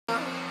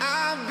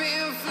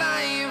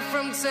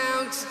from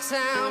town to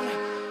town,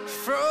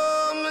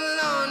 from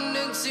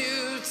London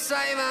to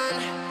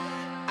Taiwan.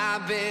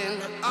 I've been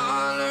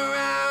all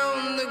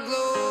around the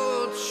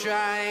globe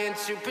trying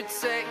to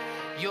protect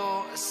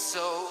your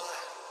soul.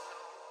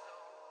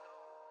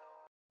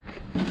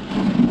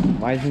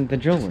 Why isn't the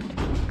drill working?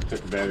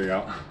 Took the battery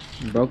out.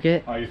 You broke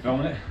it? Oh, you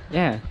filming it?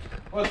 Yeah.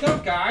 What's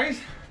up, guys?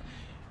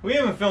 We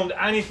haven't filmed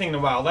anything in a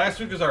while. Last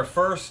week was our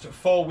first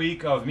full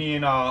week of me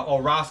and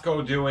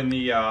Roscoe doing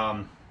the,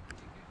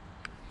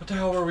 what the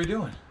hell were we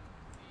doing?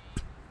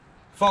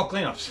 Fall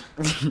cleanups.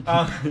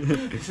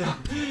 So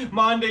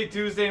Monday,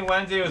 Tuesday, and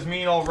Wednesday was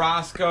me and old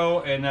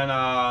Roscoe, and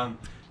then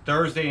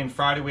Thursday and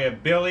Friday we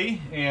had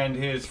Billy and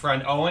his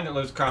friend Owen that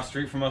lives across the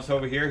street from us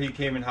over here. He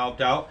came and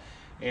helped out,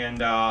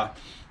 and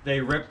they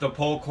ripped the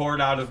pull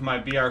cord out of my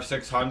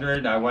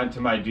BR600. I went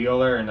to my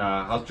dealer and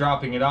I was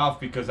dropping it off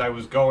because I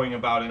was going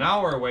about an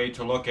hour away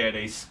to look at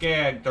a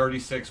Skag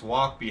 36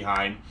 walk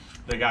behind.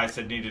 The guy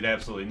said needed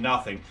absolutely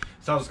nothing.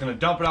 So I was going to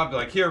dump it out, be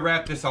like, here,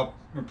 wrap this. I'll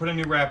put a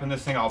new wrap in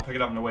this thing. I'll pick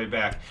it up on the way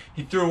back.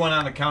 He threw one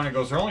on the counter and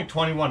goes, they're only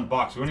 21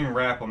 bucks. We don't even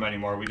wrap them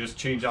anymore. We just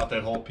change out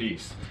that whole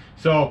piece.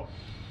 So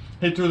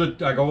he threw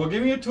the, I go, well,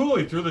 give me a tool.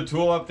 He threw the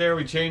tool up there.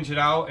 We changed it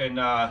out, and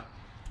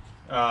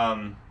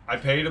I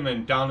paid him,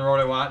 and down the road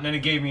I want, and then he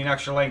gave me an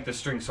extra length of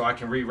string so I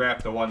can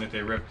rewrap the one that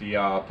they ripped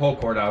the pull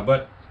cord out.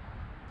 But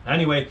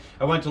anyway,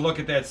 I went to look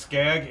at that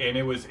Skag, and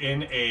it was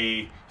in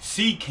a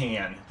sea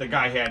can the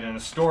guy had in a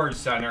storage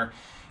center,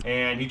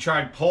 and he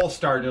tried pull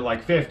starting it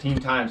like 15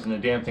 times, and the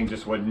damn thing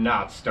just would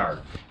not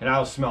start. And I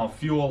was smelling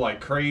fuel like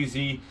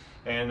crazy,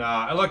 and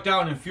I looked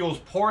down and fuel's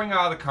pouring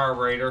out of the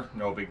carburetor.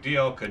 No big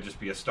deal, could just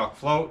be a stuck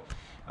float.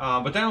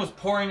 But then it was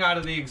pouring out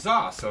of the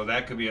exhaust, so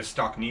that could be a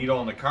stuck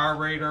needle in the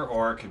carburetor,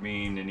 or it could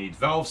mean it needs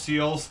valve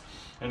seals.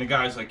 And the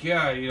guy's like,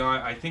 yeah, you know,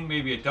 I think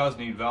maybe it does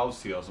need valve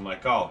seals. I'm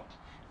like, oh,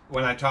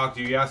 when I talked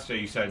to you yesterday,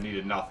 you said it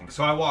needed nothing.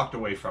 So I walked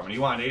away from it. He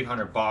wanted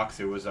 800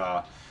 bucks. It was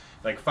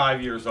like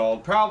 5 years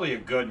old, probably a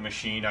good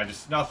machine.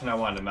 Nothing I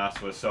wanted to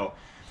mess with. So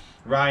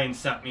Ryan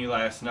sent me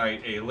last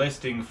night a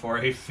listing for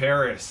a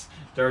Ferris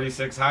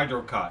 36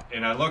 hydro cut,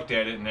 and I looked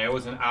at it, and it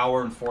was an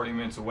hour and 40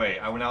 minutes away.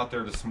 I went out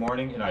there this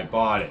morning and I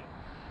bought it.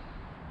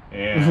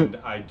 And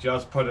I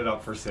just put it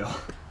up for sale.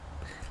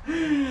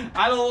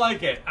 I don't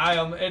like it.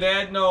 It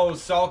had no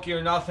sulky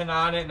or nothing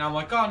on it, and I'm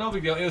like, oh, no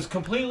big deal. It was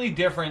completely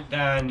different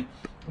than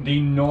the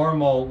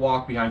normal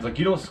walk behinds. Like,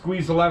 you don't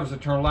squeeze the levers to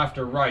turn left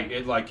or right.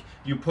 It, like,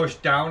 you push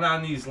down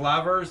on these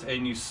levers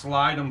and you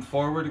slide them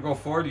forward to go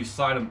forward, you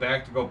slide them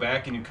back to go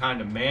back, and you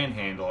kind of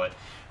manhandle it.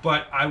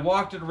 But I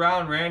walked it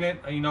around, ran it,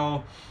 you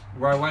know,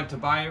 where I went to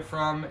buy it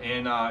from,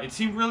 and it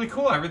seemed really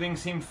cool. Everything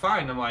seemed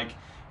fine. I'm like,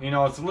 you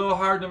know, it's a little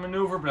hard to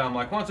maneuver, but I'm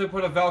like, once I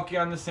put a Velky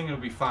on this thing, it'll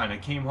be fine. I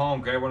came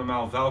home, grabbed one of my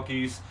old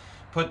Velkies,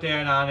 put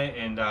that on it,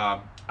 and I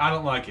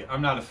don't like it. I'm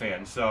not a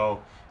fan.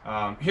 So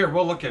here,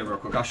 we'll look at it real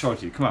quick. I'll show it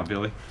to you. Come on,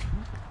 Billy.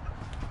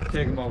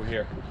 Take him over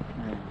here.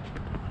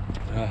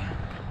 Let's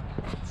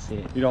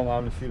see. You don't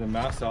want him to see the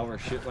mess, all of our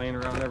shit laying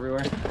around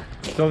everywhere.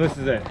 So this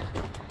is it.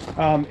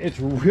 It's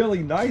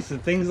really nice. The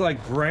thing's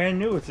like brand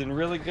new. It's in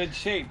really good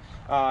shape.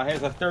 It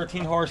has a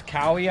 13 horse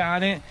Cowie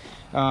on it.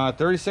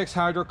 36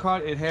 hydro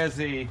cut. It has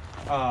a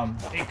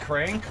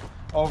crank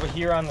over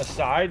here on the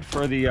side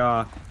for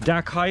the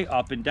deck height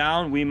up and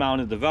down. We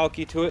mounted the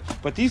Velky to it,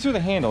 but these are the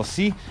handles.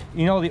 See,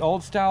 you know the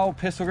old style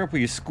pistol grip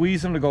where you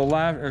squeeze them to go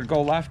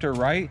left or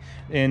right,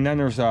 and then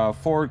there's a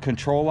forward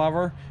control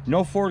lever.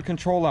 No forward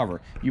control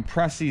lever. You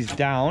press these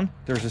down.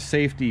 There's a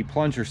safety,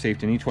 plunger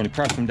safety in each one. You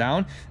press them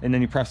down, and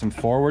then you press them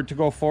forward to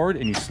go forward,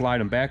 and you slide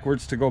them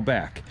backwards to go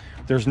back.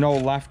 There's no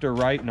left or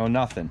right, no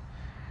nothing.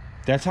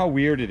 That's how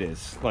weird it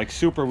is, like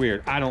super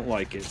weird. I don't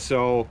like it.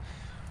 So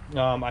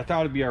I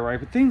thought it'd be all right,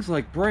 but things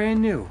like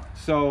brand new.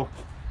 So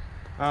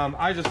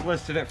I just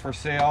listed it for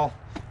sale,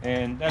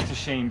 and that's a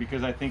shame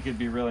because I think it'd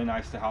be really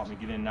nice to help me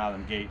get in and out of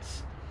them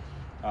gates,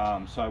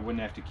 so I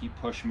wouldn't have to keep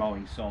push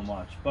mowing so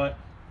much. But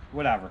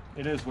whatever,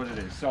 it is what it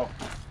is. So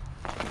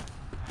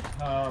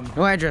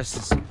no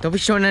addresses. Don't be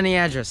showing any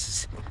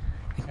addresses.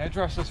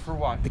 Addresses for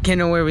what? They can't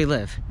know where we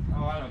live.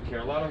 Oh, I don't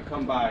care. Let them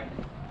come by.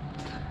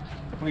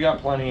 We got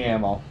plenty of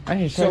ammo. I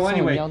just so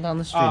anyway, yell down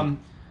the street.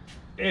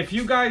 if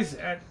you guys,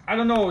 I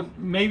don't know,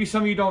 maybe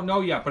some of you don't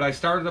know yet, but I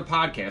started a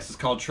podcast. It's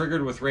called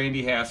Triggered with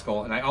Randy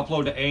Haskell, and I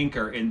upload to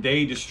Anchor, and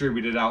they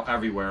distribute it out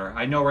everywhere.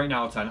 I know right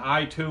now it's on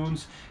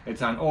iTunes,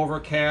 it's on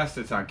Overcast,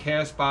 it's on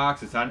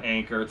CastBox, it's on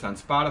Anchor, it's on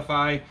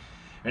Spotify,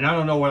 and I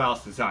don't know what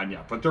else it's on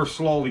yet, but they're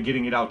slowly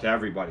getting it out to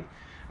everybody.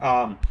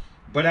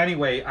 But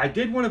anyway, I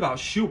did one about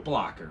chute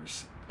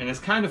blockers, and it's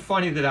kind of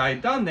funny that I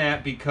had done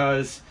that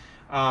because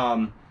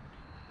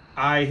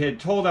I had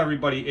told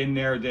everybody in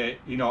there that,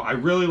 you know, I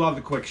really love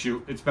the Quick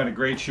Chute. It's been a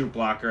great chute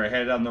blocker. I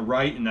had it on the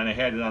right, and then I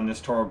had it on this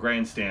Toro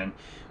Grandstand.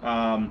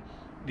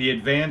 The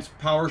Advanced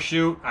Power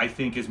Chute, I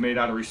think, is made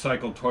out of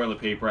recycled toilet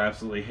paper. I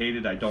absolutely hate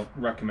it. I don't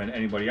recommend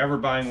anybody ever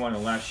buying one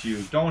unless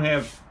you don't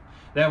have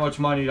that much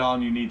money at all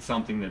and you need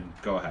something, then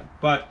go ahead.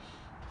 But,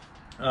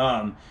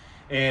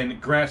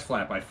 and grass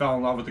flap. I fell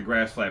in love with the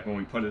grass flap when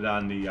we put it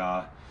on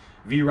the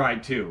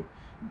V-Ride 2.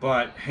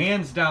 But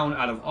hands down,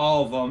 out of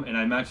all of them, and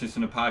I mentioned this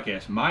in the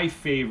podcast, my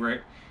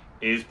favorite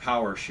is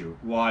Power Chute.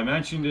 Well, I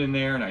mentioned it in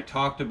there, and I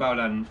talked about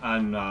it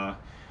on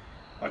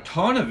a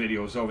ton of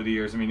videos over the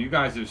years. I mean, you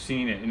guys have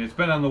seen it, and it's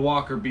been on the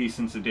Walker B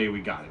since the day we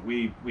got it.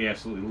 We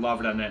absolutely love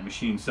it on that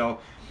machine. So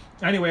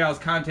anyway, I was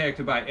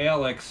contacted by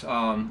Alex,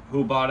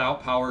 who bought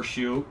out Power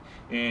Chute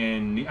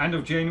in the end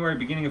of January,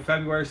 beginning of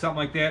February, something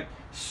like that.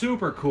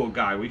 Super cool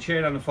guy. We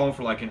chatted on the phone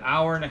for like an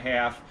hour and a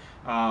half.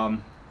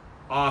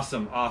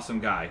 Awesome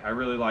guy. I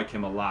really like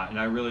him a lot, and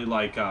I really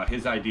like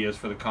his ideas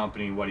for the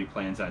company and what he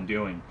plans on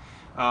doing.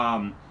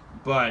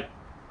 But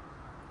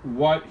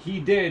what he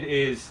did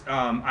is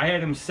I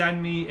had him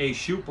send me a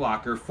chute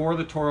blocker for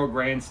the Toro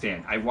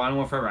Grandstand. I wanted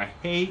one forever. I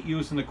hate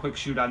using the quick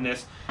chute on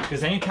this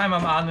because anytime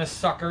I'm on this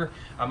sucker,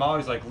 I'm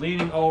always like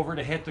leaning over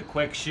to hit the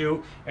quick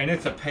chute, and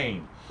it's a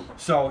pain.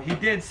 So he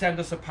did send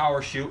us a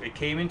Power Chute. It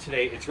came in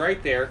today. It's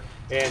right there,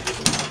 and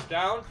just comes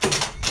down,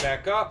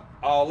 back up,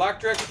 all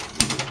electric.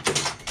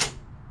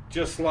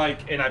 Just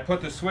like, and I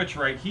put the switch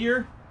right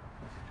here.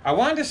 I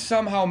wanted to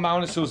somehow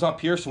mount it so it was up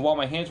here, so while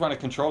my hands were on the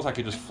controls, I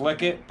could just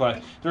flick it,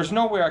 but there's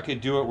no way I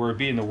could do it where it'd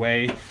be in the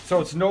way.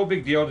 So it's no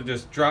big deal to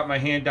just drop my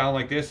hand down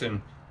like this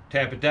and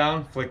tap it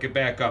down, flick it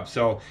back up.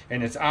 So,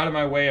 and it's out of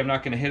my way. I'm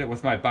not gonna hit it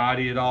with my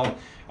body at all.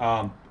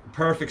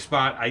 Perfect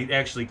spot. I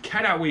actually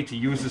cannot wait to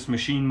use this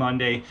machine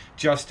Monday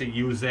just to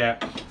use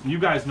that. You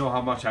guys know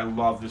how much I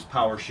love this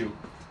Power Chute.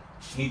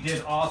 He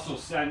did also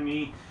send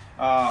me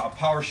a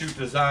Power Chute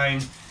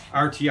design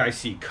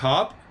RTIC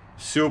cup.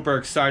 Super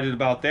excited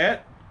about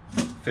that.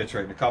 Fits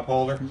right in the cup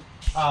holder.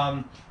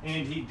 And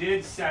he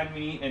did send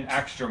me an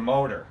extra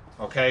motor.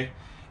 Okay.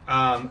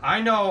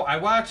 I know I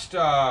watched,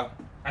 I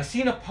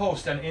seen a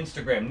post on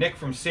Instagram, Nick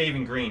from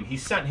Saving Green. He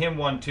sent him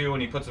one too,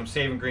 and he put some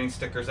Saving Green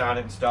stickers on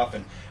it and stuff.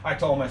 And I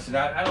told him, I said,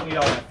 I don't need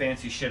all that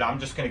fancy shit. I'm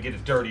just going to get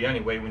it dirty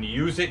anyway. When you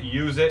use it,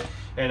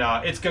 and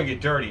it's going to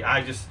get dirty.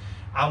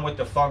 I'm with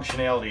the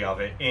functionality of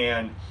it.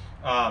 And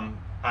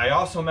I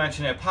also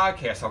mentioned at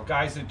podcast how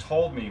guys had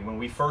told me when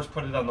we first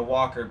put it on the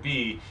Walker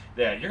B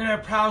that you're going to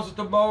have problems with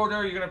the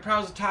motor, you're going to have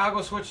problems with the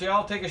toggle switch, they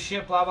all take a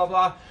shit, blah, blah,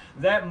 blah.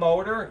 That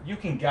motor, you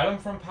can get them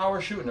from Power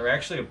Chute, and they're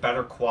actually a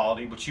better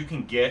quality, but you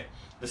can get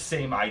the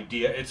same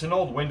idea. It's an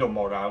old window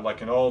motor,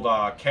 like an old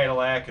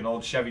Cadillac, an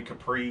old Chevy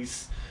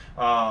Caprice,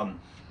 and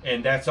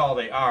that's all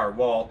they are.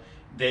 Well,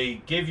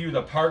 they give you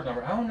the part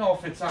number. I don't know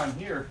if it's on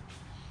here.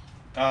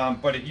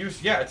 But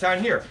it's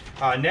on here.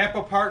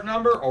 Napa part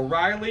number,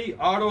 O'Reilly,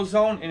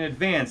 AutoZone, and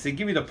Advance. They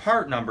give you the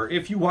part number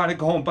if you want to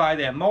go and buy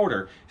that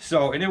motor.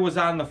 So, and it was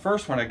on the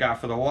first one I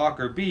got for the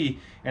Walker B,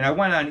 and I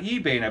went on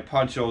eBay and I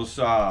punched those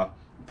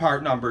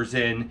part numbers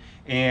in,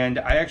 and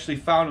I actually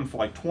found them for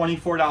like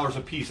 $24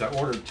 a piece. I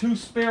ordered 2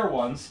 spare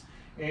ones,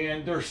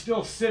 and they're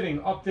still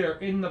sitting up there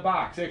in the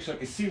box. Actually, I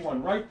can see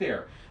one right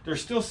there. They're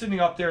still sitting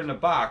up there in the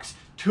box.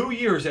 2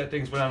 years that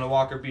thing's been on the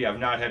Walker B. I've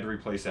not had to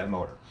replace that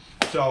motor.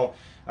 So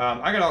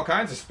I got all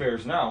kinds of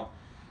spares now.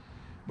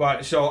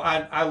 But so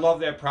I love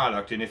that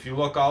product, and if you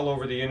look all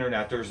over the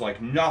internet, there's like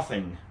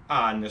nothing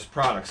on this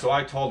product. So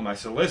I told him, I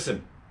said,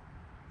 listen,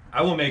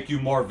 I will make you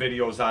more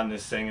videos on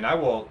this thing, and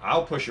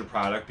I'll push your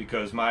product,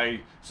 because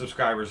my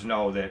subscribers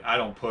know that I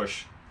don't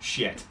push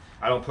shit.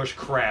 I don't push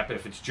crap.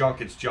 If it's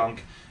junk, it's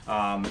junk.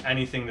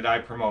 Anything that I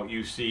promote,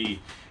 you see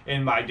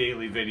in my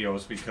daily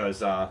videos,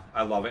 because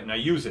I love it and I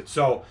use it.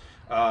 So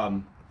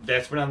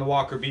that's been on the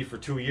Walker B for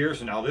 2 years,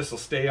 and now this will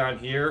stay on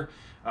here.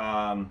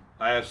 I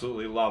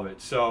absolutely love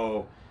it.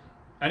 So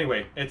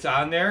anyway, it's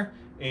on there,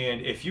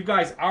 and if you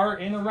guys are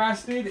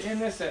interested in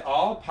this at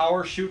all,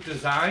 Power Chute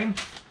design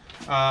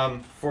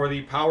for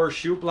the Power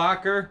Chute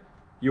blocker,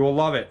 you will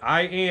love it.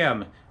 I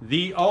am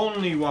the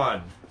only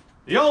one.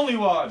 The only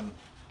one.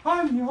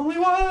 I'm the only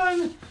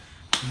one.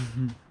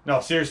 No,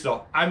 seriously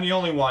though, I'm the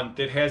only one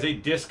that has a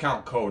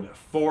discount code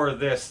for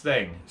this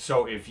thing.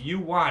 So if you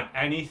want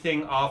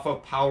anything off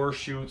of Power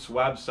Chute's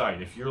website,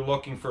 if you're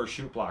looking for a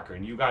chute blocker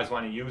and you guys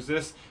want to use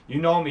this,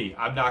 you know me,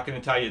 I'm not going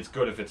to tell you it's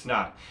good if it's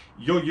not.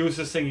 You'll use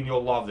this thing and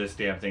you'll love this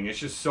damn thing. It's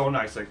just so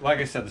nice. Like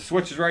I said, the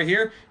switch is right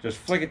here. Just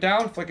flick it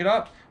down, flick it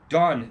up.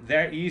 Done.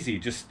 That easy.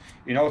 Just,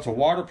 you know, it's a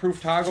waterproof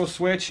toggle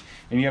switch,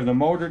 and you have the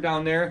motor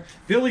down there.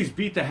 Billy's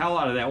beat the hell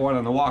out of that one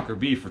on the Walker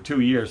B for 2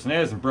 years, and it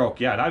hasn't broke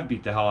yet. I've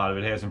beat the hell out of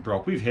it. It hasn't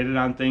broke. We've hit it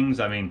on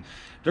things. I mean,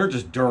 they're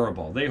just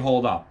durable. They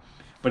hold up.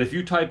 But if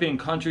you type in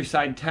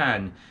Countryside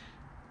 10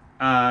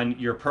 on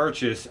your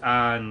purchase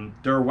on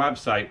their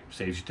website,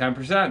 saves you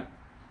 10%.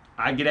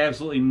 I get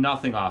absolutely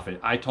nothing off it.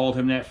 I told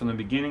him that from the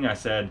beginning. I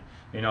said,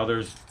 you know,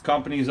 there's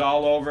companies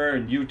all over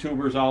and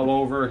YouTubers all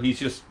over. He's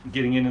just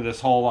getting into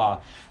this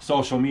whole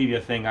social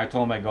media thing. I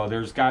told him, I go,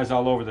 there's guys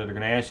all over that are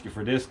going to ask you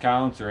for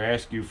discounts or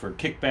ask you for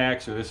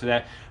kickbacks or this or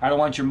that. I don't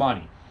want your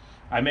money.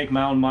 I make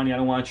my own money. I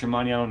don't want your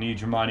money. I don't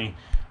need your money.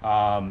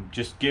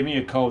 Just give me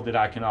a code that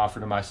I can offer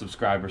to my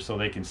subscribers so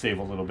they can save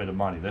a little bit of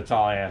money. That's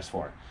all I asked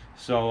for.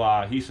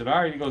 So he said,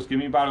 all right. He goes, give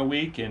me about a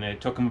week. And it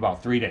took him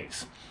about 3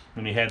 days.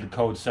 And he had the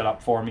code set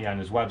up for me on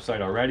his website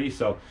already.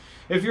 So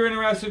if you're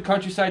interested in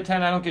Countryside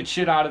 10, I don't get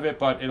shit out of it,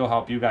 but it'll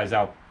help you guys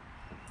out.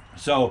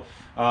 So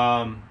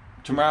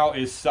tomorrow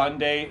is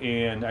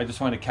Sunday, and I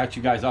just want to catch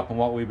you guys up on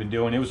what we've been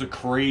doing. It was a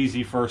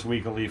crazy first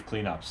week of leaf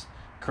cleanups.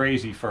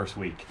 Crazy first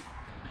week.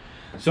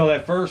 So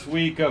that first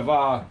week of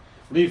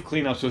leaf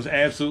cleanups was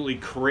absolutely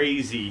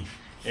crazy,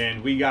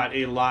 and we got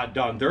a lot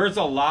done. There's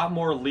a lot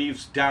more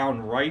leaves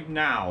down right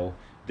now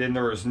than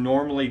there is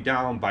normally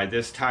down by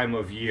this time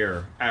of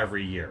year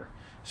every year.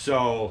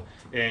 So,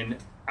 and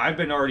I've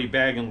been already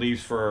bagging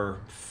leaves for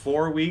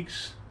 4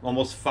 weeks,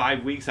 almost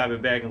 5 weeks. I've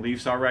been bagging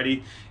leaves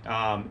already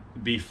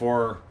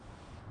before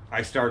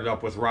I started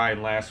up with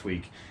Ryan last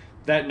week.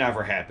 That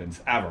never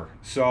happens, ever.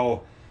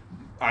 So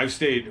I've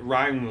stayed,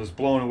 Ryan was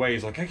blown away.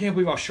 He's like, I can't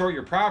believe how short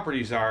your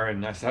properties are.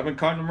 And I said, I've been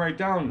cutting them right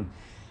down.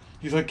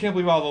 He's like, can't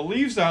believe all the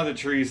leaves out of the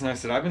trees. And I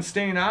said, I've been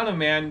staying on them,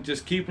 man,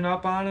 just keeping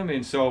up on them.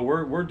 And so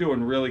we're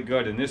doing really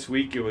good. And this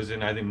week it was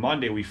I think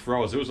Monday we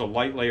froze. It was a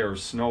light layer of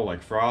snow,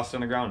 like frost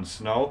on the ground and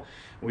snow.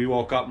 We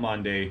woke up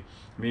Monday.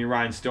 Me and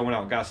Ryan still went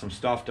out and got some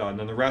stuff done.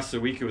 Then the rest of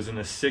the week it was in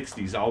the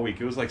 60s all week.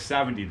 It was like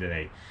 70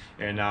 today.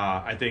 And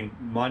I think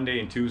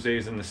Monday and Tuesday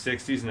is in the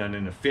 60s and then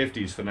in the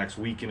 50s for the next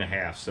week and a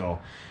half. So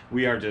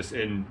we are just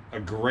in a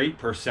great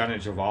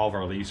percentage of all of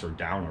our leaves are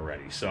down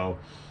already. So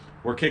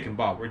we're kicking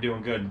butt. We're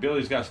doing good.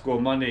 Billy's got school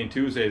Monday and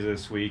Tuesdays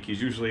this week.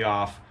 He's usually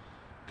off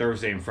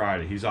Thursday and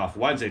Friday. He's off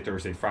Wednesday,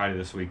 Thursday, Friday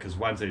this week because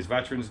Wednesday's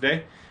Veterans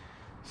Day.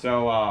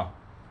 So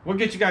we'll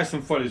get you guys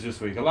some footage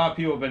this week. A lot of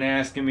people have been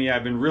asking me.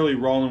 I've been really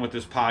rolling with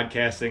this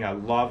podcasting. I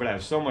love it. I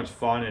have so much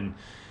fun, and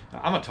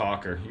I'm a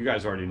talker. You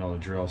guys already know the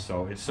drill,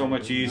 so it's so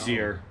much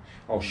easier.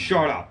 Oh,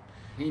 shut up.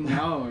 We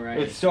know, right?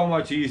 It's so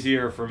much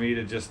easier for me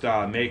to just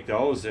make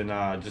those and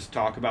just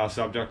talk about a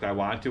subject I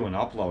want to and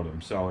upload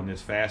them. So, and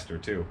it's faster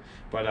too.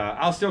 But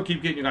I'll still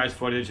keep getting you guys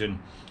footage, and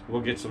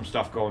we'll get some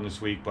stuff going this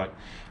week. But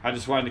I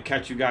just wanted to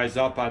catch you guys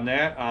up on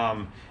that.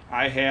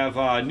 I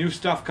have new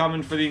stuff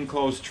coming for the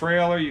enclosed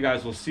trailer. You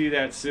guys will see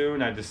that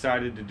soon. I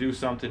decided to do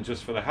something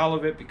just for the hell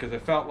of it because I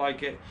felt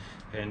like it.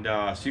 And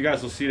so you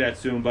guys will see that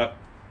soon. But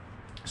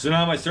so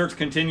now my search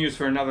continues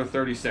for another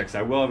 36.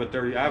 I will have a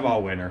 30. I have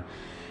all winter.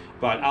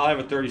 But I'll have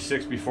a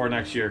 36 before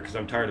next year because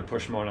I'm tired of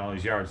push mowing all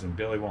these yards, and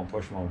Billy won't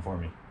push mow them for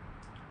me.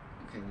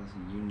 Okay,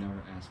 listen, you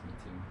never asked me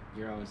to.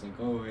 You're always like,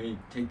 oh, hey,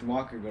 take the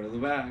walker, go to the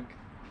back.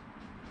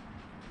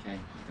 Okay,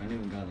 don't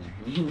even go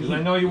there. Because I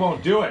know you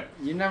won't do it.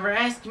 You never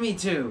asked me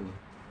to.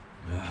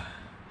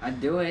 I'd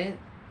do it,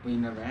 but you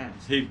never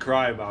asked. He'd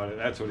cry about it.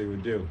 That's what he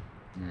would do.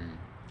 Nah.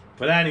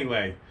 But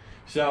anyway,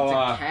 so... It's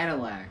a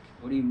Cadillac.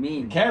 What do you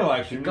mean?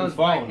 Cadillac's your new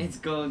phone. It's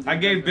going. I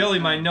gave Billy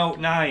my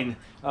Note 9,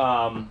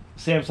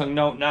 Samsung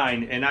Note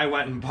 9, and I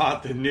went and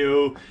bought the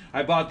new.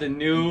 I bought the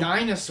new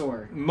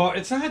dinosaur.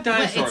 It's not a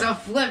dinosaur. It's a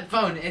flip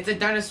phone. It's a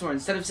dinosaur.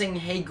 Instead of saying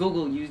 "Hey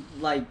Google," you're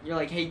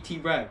like "Hey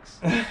T-Rex."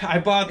 I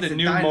bought the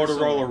new dinosaur.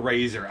 Motorola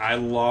Razr. I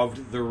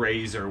loved the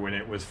Razr when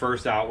it was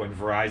first out, when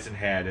Verizon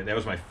had it. That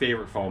was my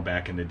favorite phone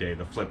back in the day,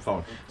 the flip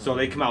phone. So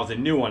they come out with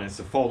a new one. It's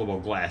a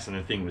foldable glass, and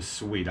the thing was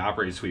sweet,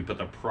 operated sweet. But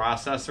the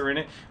processor in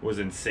it was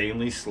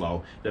insanely slow.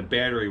 The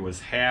battery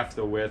was half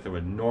the width of a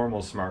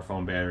normal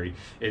smartphone battery.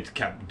 It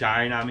kept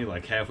dying on me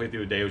like halfway through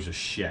the day. It was just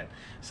shit.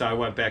 So I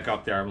went back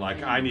up there. I'm like,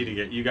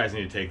 you guys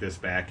need to take this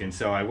back. And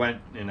so I went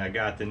and I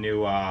got the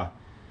new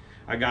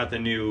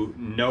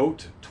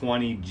Note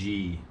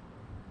 20G.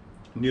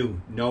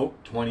 New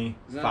Note 25G.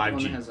 Is that the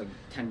one that has like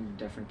 10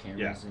 different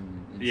cameras?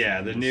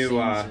 Yeah. The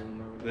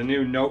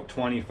new Note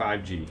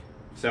 25G.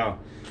 So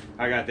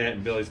I got that,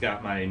 and Billy's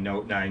got my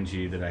Note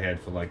 9G that I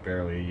had for like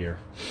barely a year.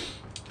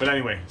 But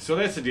anyway, so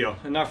that's the deal.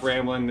 Enough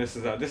rambling. This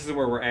is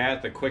where we're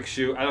at, the quick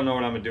shoot. I don't know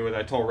what I'm going to do with it.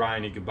 I told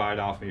Ryan he could buy it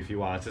off me if he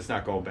wants. It's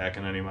not going back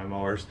on any of my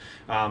mowers.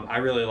 I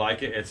really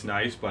like it. It's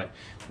nice, but,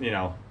 you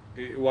know,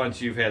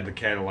 once you've had the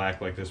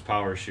Cadillac like this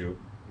power shoot,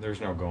 there's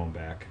no going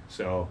back.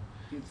 So,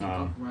 you think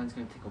Uncle Ron's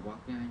going to take a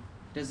walk behind?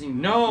 Doesn't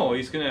even... No,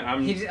 he's going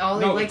to...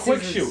 the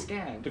quick shoot.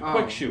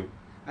 Quick shoot.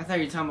 I thought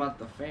you were talking about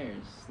the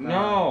fairs.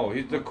 No,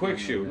 he's the quick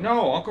shoot.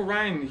 No, Uncle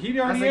Ryan, he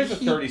already has a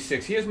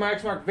 36. He has my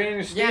X-Mark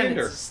Vantage Standard.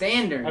 Yeah, it's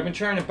standard. I've been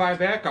trying to buy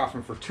back off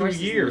him for 2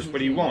 years, but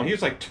he won't. He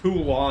has like 2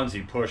 lawns he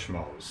push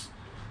mows.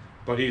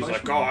 But he's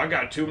like, oh, I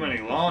got too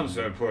many lawns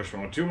to push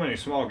mow, too many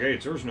small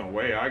gates. There's no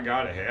way. I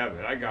got to have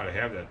it. I got to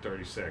have that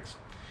 36.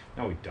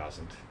 No, he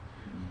doesn't.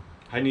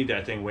 I need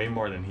that thing way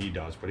more than he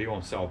does, but he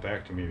won't sell it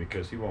back to me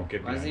because he won't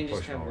get me any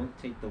push mower.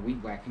 Take the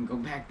weed whack and go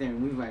back there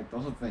and weed whack the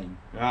whole thing?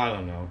 I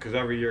don't know, because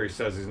every year he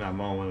says he's not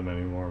mowing with them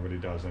anymore, but he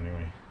does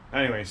anyway.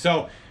 Anyway,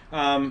 so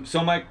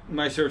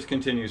my search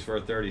continues for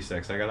a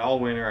 36. I got all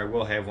winter. I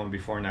will have one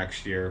before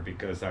next year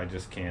because I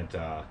just can't.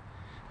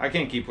 I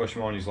can't keep push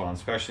mowing these lawns,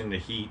 especially in the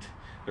heat,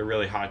 the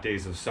really hot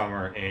days of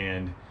summer,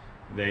 and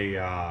they.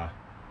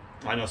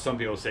 I know some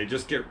people say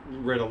just get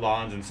rid of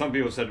lawns, and some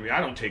people said to me, I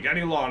don't take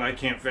any lawn, I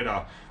can't fit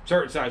a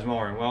certain size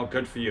mower. And well,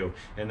 good for you.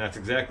 And that's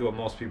exactly what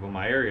most people in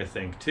my area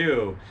think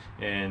too.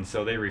 And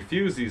so they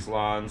refuse these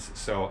lawns,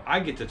 so I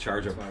get to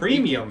charge a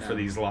premium for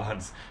these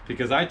lawns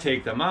because I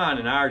take them on,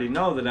 and I already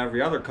know that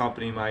every other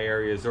company in my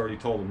area has already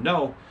told them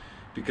no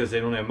because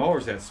they don't have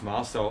mowers that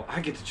small, so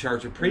I get to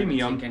charge a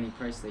premium, take any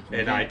price they can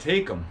and get. I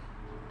take them.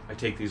 I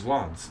take these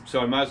lawns.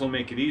 So I might as well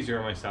make it easier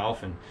on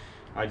myself, and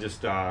I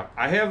just I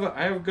have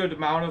a good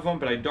amount of them,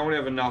 but I don't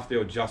have enough that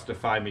will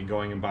justify me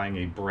going and buying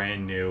a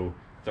brand new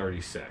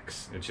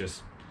 36. It's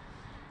just,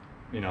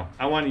 you know,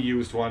 I want a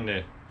used one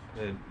that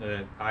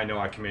I know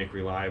I can make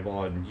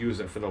reliable and use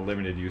it for the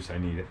limited use I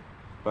need it.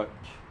 But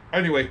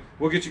anyway,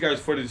 we'll get you guys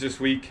footage this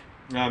week,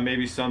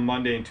 maybe some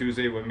Monday and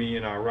Tuesday with me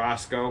and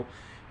Roscoe,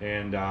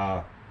 and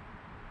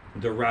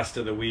the rest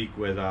of the week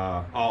with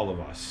all of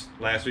us.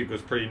 Last week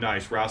was pretty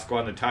nice. Roscoe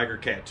on the Tiger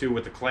Cat 2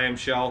 with the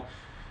clamshell.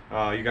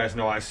 You guys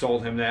know I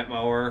sold him that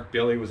mower.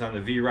 Billy was on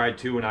the V-Ride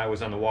 2 and I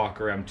was on the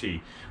Walker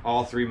MT.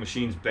 All three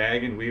machines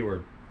bagging. We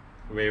were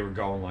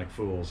going like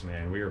fools,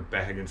 man. We were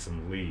bagging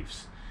some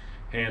leaves.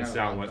 Hands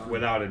down,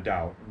 without a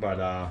doubt.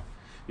 But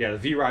yeah, the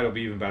V-Ride will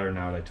be even better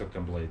now that I took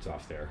them blades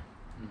off there.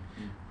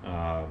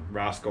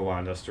 Roscoe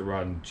wanted us to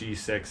run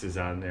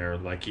G6s on there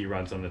like he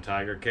runs on the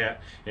Tiger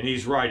Cat, and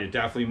he's right, it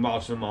definitely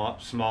mulches them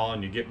up small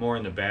and you get more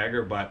in the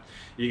bagger, but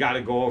you got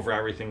to go over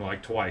everything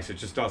like twice. It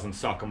just doesn't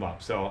suck them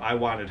up. So I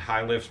wanted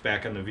high lifts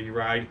back on the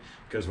V-Ride,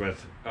 because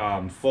with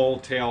full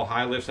tail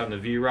high lifts on the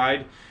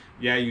V-Ride,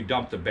 yeah, you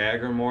dump the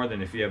bagger more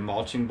than if you have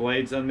mulching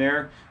blades on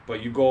there,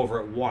 but you go over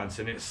it once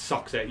and it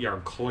sucks that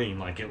yard clean.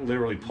 Like, it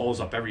literally pulls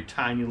up every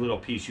tiny little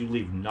piece. You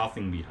leave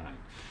nothing behind.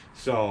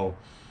 So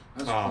I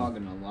was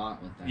clogging a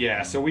lot with that.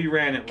 Yeah, so we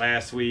ran it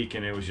last week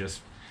and it was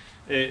just,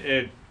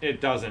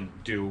 it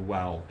doesn't do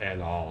well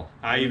at all.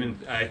 I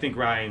think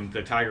Ryan,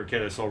 the Tiger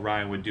Cat, so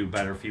Ryan would do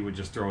better if he would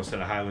just throw a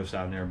set of high lifts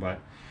on there, but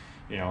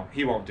you know,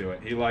 he won't do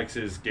it. He likes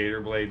his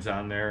gator blades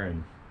on there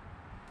and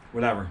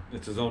whatever.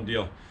 It's his own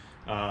deal.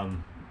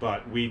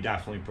 But we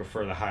definitely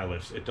prefer the high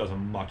lifts. It does a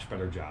much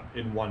better job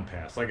in one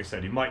pass. Like I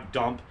said, you might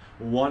dump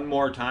one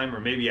more time or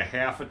maybe a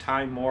half a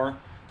time more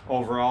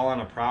overall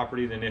on a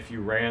property than if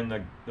you ran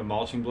the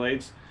mulching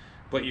blades,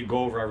 but you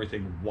go over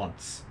everything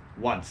once,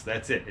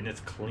 that's it, and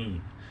it's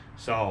clean.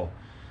 So,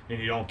 and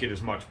you don't get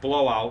as much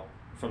blowout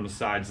from the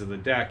sides of the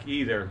deck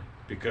either,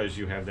 because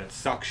you have that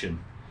suction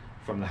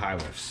from the high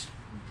lifts.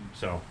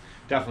 So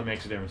definitely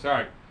makes a difference. All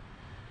right,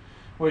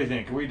 what do you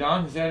think? Are we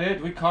done? Is that it?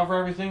 Did we cover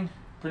everything?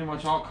 Pretty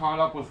much all caught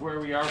up with where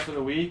we are for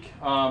the week.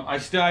 I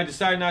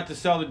decided not to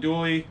sell the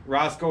dually.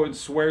 Roscoe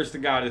swears to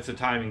God it's a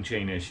timing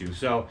chain issue.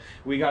 So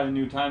we got a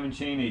new timing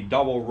chain, a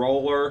double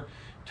roller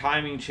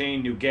timing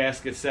chain, new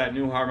gasket set,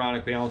 new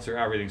harmonic balancer,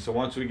 everything. So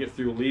once we get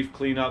through leaf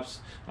cleanups,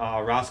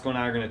 Roscoe and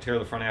I are going to tear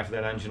the front half of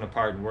that engine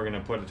apart, and we're going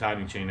to put a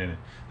timing chain in it.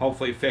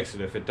 Hopefully fix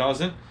it. If it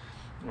doesn't,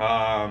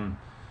 I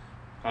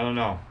don't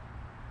know.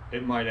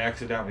 It might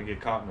accidentally get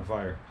caught in the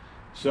fire.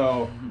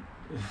 So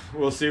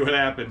we'll see what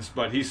happens,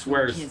 but he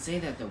swears. You can't say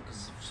that though,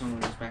 because if someone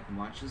goes back and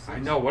watches this. I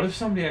know. What if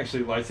somebody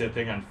actually lights that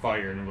thing on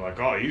fire and they're like,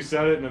 "Oh, you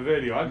said it in the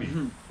video"? I'd be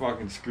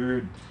fucking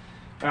screwed.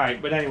 All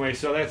right, but anyway,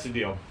 so that's the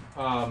deal.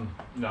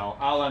 No,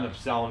 I'll end up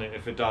selling it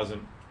if it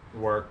doesn't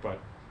work, but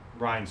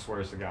Ryan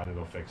swears to God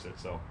it'll fix it.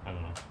 So I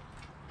don't know.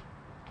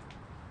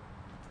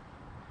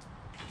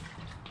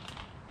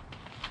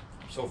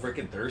 I'm so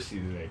freaking thirsty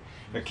today.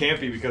 It can't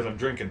be because I'm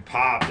drinking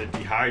pop that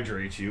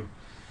dehydrates you.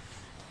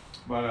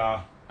 But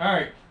all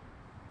right.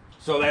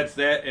 So that's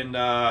that, and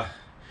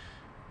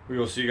we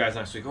will see you guys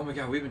next week. Oh my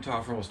God, we've been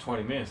talking for almost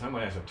 20 minutes. I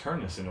might have to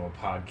turn this into a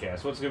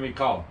podcast. What's it going to be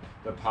called?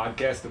 The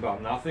Podcast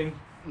About Nothing?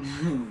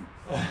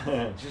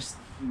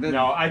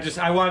 No,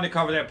 I wanted to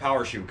cover that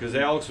power chute because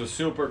Alex was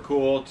super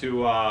cool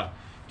to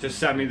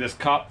send me this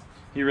cup.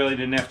 He really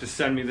didn't have to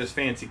send me this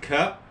fancy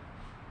cup.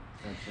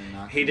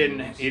 He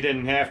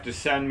didn't have to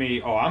send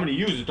me. Oh, I'm going to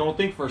use it. Don't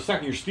think for a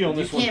second you're stealing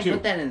this one too. You can't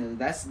put that in.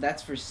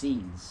 That's for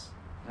seeds.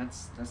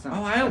 That's not.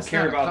 Oh, I don't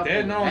care about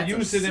that. No, I'll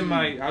use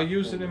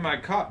it in my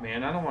cup,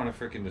 man. I don't want to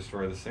freaking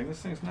destroy this thing. This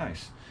thing's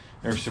nice.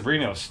 Or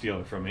Sabrina will steal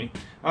it from me.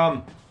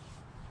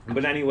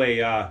 But anyway,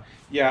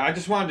 yeah, I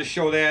just wanted to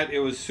show that. It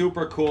was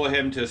super cool of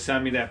him to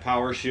send me that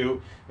power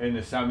chute and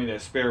to send me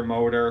that spare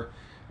motor,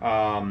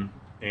 and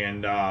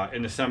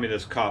to send me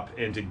this cup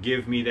and to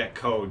give me that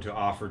code to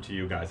offer to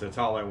you guys. That's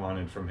all I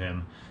wanted from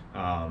him.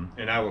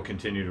 And I will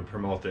continue to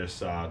promote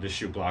this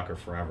chute blocker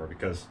forever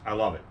because I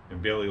love it, and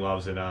Billy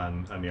loves it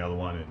on the other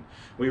one, and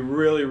we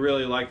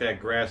really like that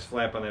grass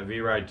flap on that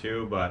V-Ride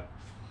too. But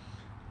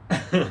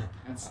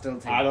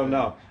I don't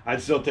know.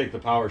 I'd still take the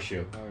power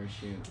chute.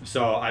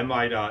 So I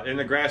might. And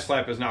the grass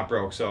flap is not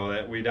broke, so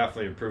that we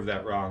definitely proved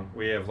that wrong.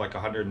 We have like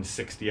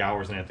 160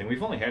 hours in that thing.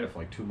 We've only had it for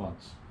like 2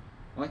 months.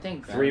 Well, I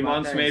think 3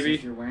 months maybe.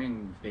 If you're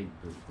wearing big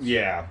boots.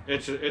 Yeah,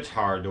 it's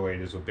hard the way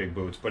it is with big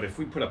boots. But if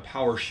we put a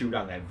power chute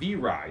on that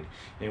V-Ride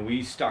and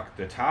we stuck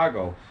the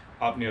toggle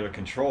up near the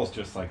controls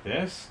just like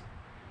this,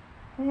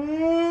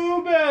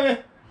 woo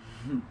baby,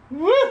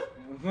 woo!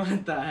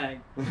 What the heck?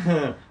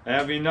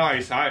 That'd be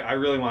nice. I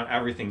really want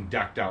everything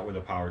decked out with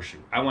a power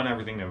chute. I want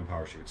everything to have a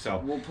power chute. So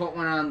we'll put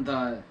one on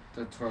the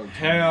Toro.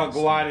 Hey, I'll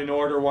go out and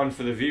order one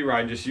for the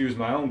V-Ride. Just use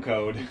my own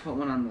code. We'll put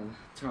one on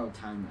the Toro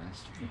Time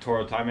Master.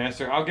 Toro Time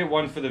Master. I'll get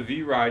one for the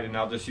V-Ride and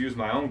I'll just use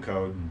my own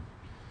code.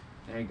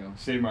 There you go.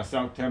 Save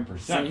myself 10%.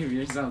 Save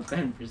yourself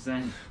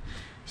 10%.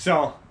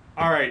 So,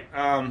 all right,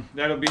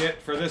 that'll be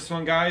it for this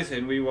one, guys,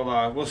 and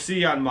we'll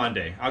see you on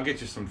Monday. I'll get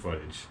you some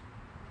footage.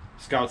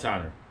 Scout's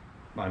honor,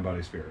 mind,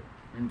 body, spirit.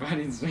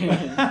 Inviting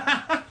swinging.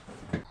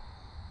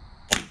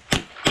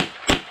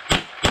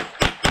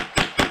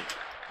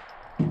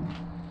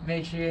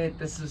 Make sure you hit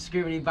the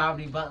subscribity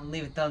bobbity button,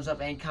 leave a thumbs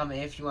up and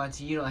comment if you want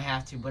to. You don't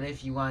have to, but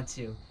if you want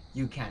to,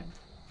 you can.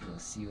 We'll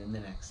see you in the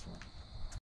next one.